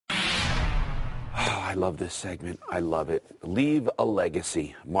I love this segment. I love it. Leave a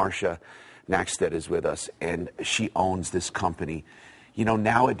legacy. Marsha Nackstead is with us, and she owns this company. You know,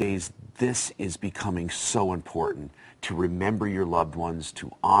 nowadays, this is becoming so important, to remember your loved ones, to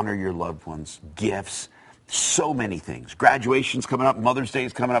honor your loved ones, gifts, so many things. Graduation's coming up, Mother's Day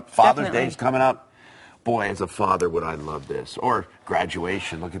is coming up, Father's Day is coming up. Boy, as a father, would I love this. Or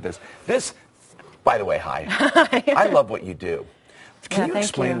graduation, look at this. This, by the way, hi. I love what you do. Can you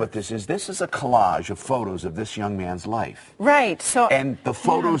explain what this is? This is a collage of photos of this young man's life. Right. So, and the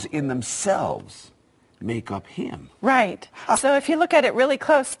photos in themselves make up him. Right. So if you look at it really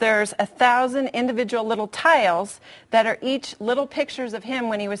close, there's 1,000 individual little tiles that are each little pictures of him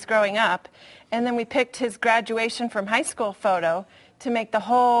when he was growing up. And then we picked his graduation from high school photo to make the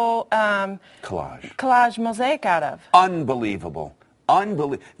whole collage mosaic out of. Unbelievable.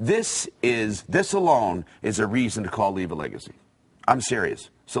 This alone is a reason to call Leave a Legacy. I'm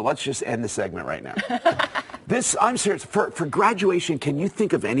serious. So let's just end the segment right now. I'm serious. For graduation, can you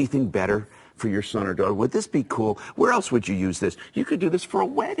think of anything better for your son or daughter? Would this be cool? Where else would you use this? You could do this for a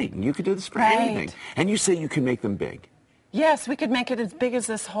wedding. You could do this for anything. And you say you can make them big. Yes, we could make it as big as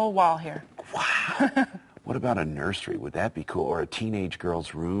this whole wall here. Wow. What about a nursery? Would that be cool? Or a teenage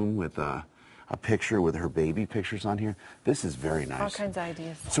girl's room with a picture with her baby pictures on here? This is very nice. All kinds of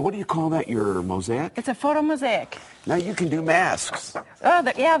ideas. So what do you call that, your mosaic? It's a photo mosaic. Now you can do masks.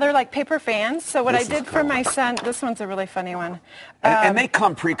 Oh, yeah, they're like paper fans. So what I did for my son, this one's a really funny one. And they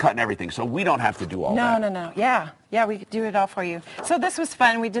come pre-cut and everything, so we don't have to do all that. No. Yeah, we could do it all for you. So this was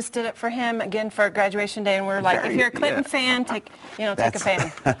fun. We just did it for him, again, for graduation day, and we're like, if you're a Clinton fan, take a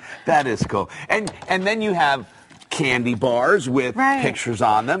fan. That is cool. And then you have candy bars with pictures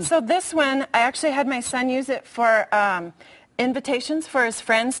on them. So this one, I actually had my son use it for invitations for his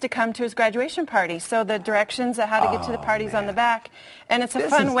friends to come to his graduation party. So the directions of how to get to the party's on the back. And it's a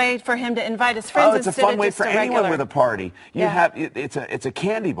fun way for him to invite his friends. It's a fun way for anyone with a party. You have it's a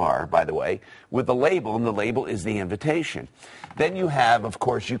candy bar, by the way, with a label, and the label is the invitation. Then you have, of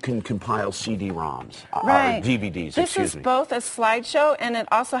course, you can compile CD-ROMs or DVDs. This is both a slideshow, and it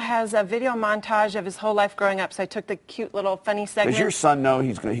also has a video montage of his whole life growing up. So I took the cute little funny segments. Does your son know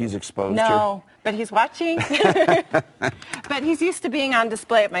he's exposed to? No, but he's watching. But he's used to being on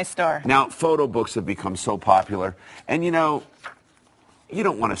display at my store. Now, photo books have become so popular, and you know, you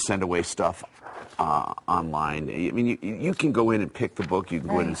don't want to send away stuff online. I mean, you can go in and pick the book. You can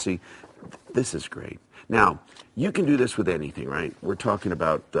go in and see. This is great. Now, you can do this with anything, right? We're talking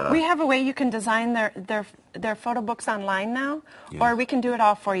about... we have a way you can design their photo books online now, or we can do it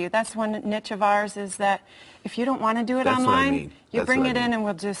all for you. That's one niche of ours, is that if you don't want to do it online, you bring it in and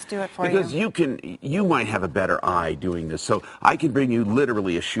we'll just do it for you. Because you might have a better eye doing this. So I can bring you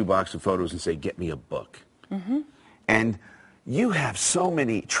literally a shoebox of photos and say, get me a book. Mm-hmm. And you have so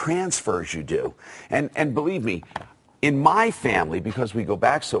many transfers you do. And believe me, in my family, because we go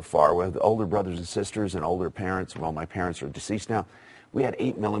back so far with older brothers and sisters and older parents, well, my parents are deceased now, we had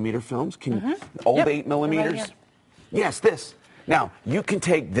 8mm films. Old 8mm? Right, yes, this. Now, you can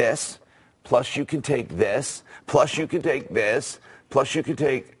take this, plus you can take this, plus you can take this, plus you can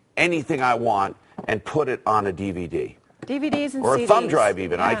take anything I want and put it on a DVD. DVDs and or CDs. A thumb drive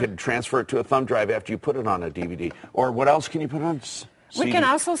even. I could transfer it to a thumb drive after you put it on a DVD. Or what else can you put on? We can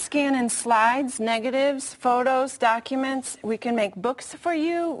also scan in slides, negatives, photos, documents. We can make books for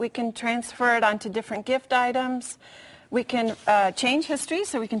you. We can transfer it onto different gift items. We can change history,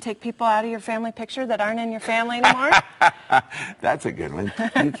 so we can take people out of your family picture that aren't in your family anymore. That's a good one.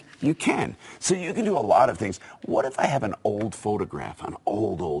 You can. So you can do a lot of things. What if I have an old photograph, an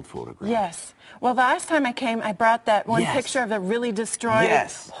old photograph? Yes. Well, the last time I came, I brought that one picture of the really destroyed,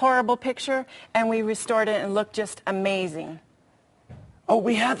 horrible picture, and we restored it and it looked just amazing. Oh,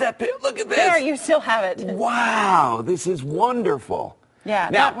 we have that. Look at this. There, you still have it. Wow, this is wonderful. Yeah,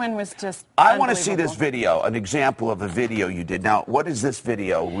 now, that one was just I want to see this video, an example of a video you did. Now, what is this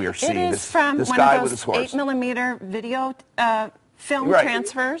video we are seeing? It is from this one guy of with those his horse. 8mm video film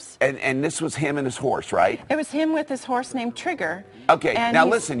transfers. And this was him and his horse, right? It was him with his horse named Trigger. Okay, now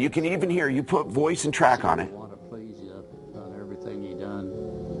listen, you can even hear, you put voice and track on it. I want to please you on everything you've done.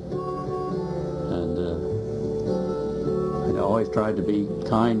 And I always tried to be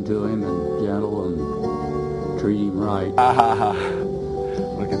kind to him and gentle and treat him right.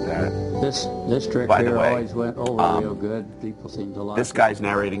 Look at that. This trick here always went over real good. People seem to like this guy's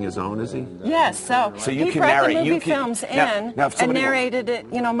narrating his own, is he? Yes, so you he can brought narrate, the movie films in and narrated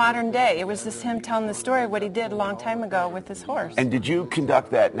it, modern day. It was just him telling the story of what he did a long time ago with his horse. And did you conduct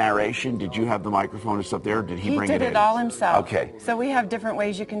that narration? Did you have the microphone and stuff there, or did he bring it in? He did it all himself. Okay. So we have different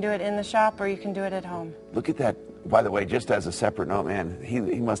ways you can do it in the shop or you can do it at home. Look at that By the way, just as a separate note, man, he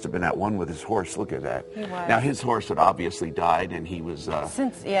must have been at one with his horse. Look at that. He was. Now, his horse had obviously died, and he was...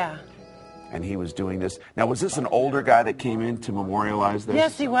 And he was doing this. Now, was this an older guy that came in to memorialize this?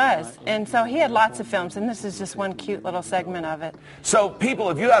 Yes, he was. And so he had lots of films, and this is just one cute little segment of it. So, people,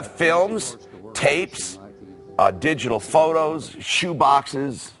 if you have films, tapes, digital photos, shoe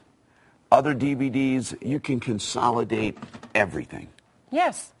boxes, other DVDs, you can consolidate everything.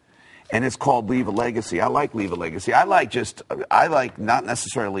 Yes. And it's called Leave a Legacy. I like Leave a Legacy. I like not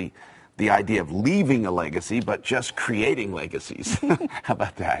necessarily the idea of leaving a legacy, but just creating legacies. How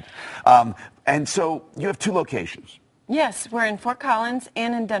about that? And so you have 2 locations. Yes, we're in Fort Collins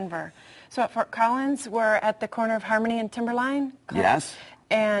and in Denver. So at Fort Collins, we're at the corner of Harmony and Timberline. Yes.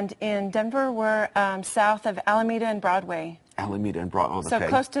 And in Denver, we're south of Alameda and Broadway. Alameda and Broadway. So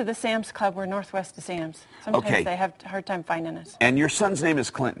close to the Sam's Club. We're northwest of Sam's. Sometimes they have a hard time finding us. And your son's name is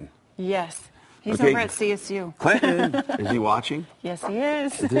Clinton. Yes. He's over at CSU. Clinton, is he watching? Yes, he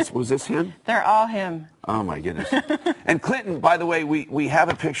is. Was this him? They're all him. Oh, my goodness. And Clinton, by the way, we have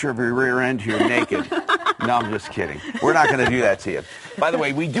a picture of your rear end here naked. No, I'm just kidding. We're not going to do that to you. By the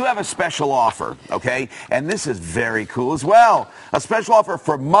way, we do have a special offer, okay? And this is very cool as well. A special offer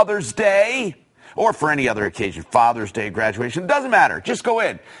for Mother's Day or for any other occasion, Father's Day, graduation, doesn't matter. Just go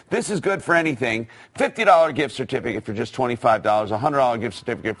in. This is good for anything. $50 gift certificate for just $25, $100 gift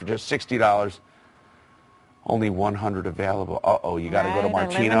certificate for just $60. Only 100 available. Uh-oh, you got to go to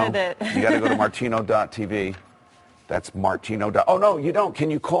Martino. You got to go to martino.tv. That's Martino. Oh, no, you don't.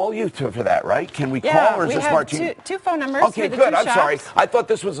 Can you call you for that, right? Can we call, or is this Martino? We have two phone numbers. Okay, good. I'm sorry. I thought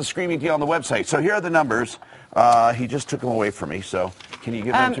this was a screaming deal on the website. So here are the numbers. He just took them away from me. So can you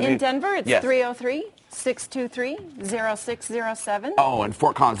give them to me? In Denver, it's 303-623-0607. Oh, and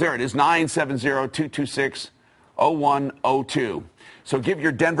Fort Collins, there it is, 970-226-0102. So give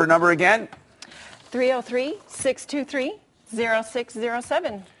your Denver number again.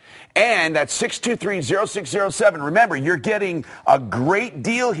 303-623-0607. And that's 623-0607. Remember, you're getting a great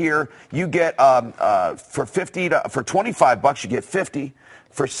deal here. You get for $25, you get 50.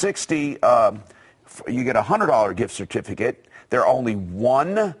 For 60, you get a $100 gift certificate. There are only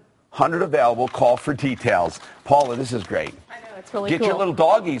 100 available. Call for details. Paula, this is great. I know, it's really cool. Get your little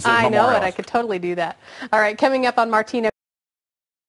doggies. I know it. I could totally do that. All right, coming up on Martino.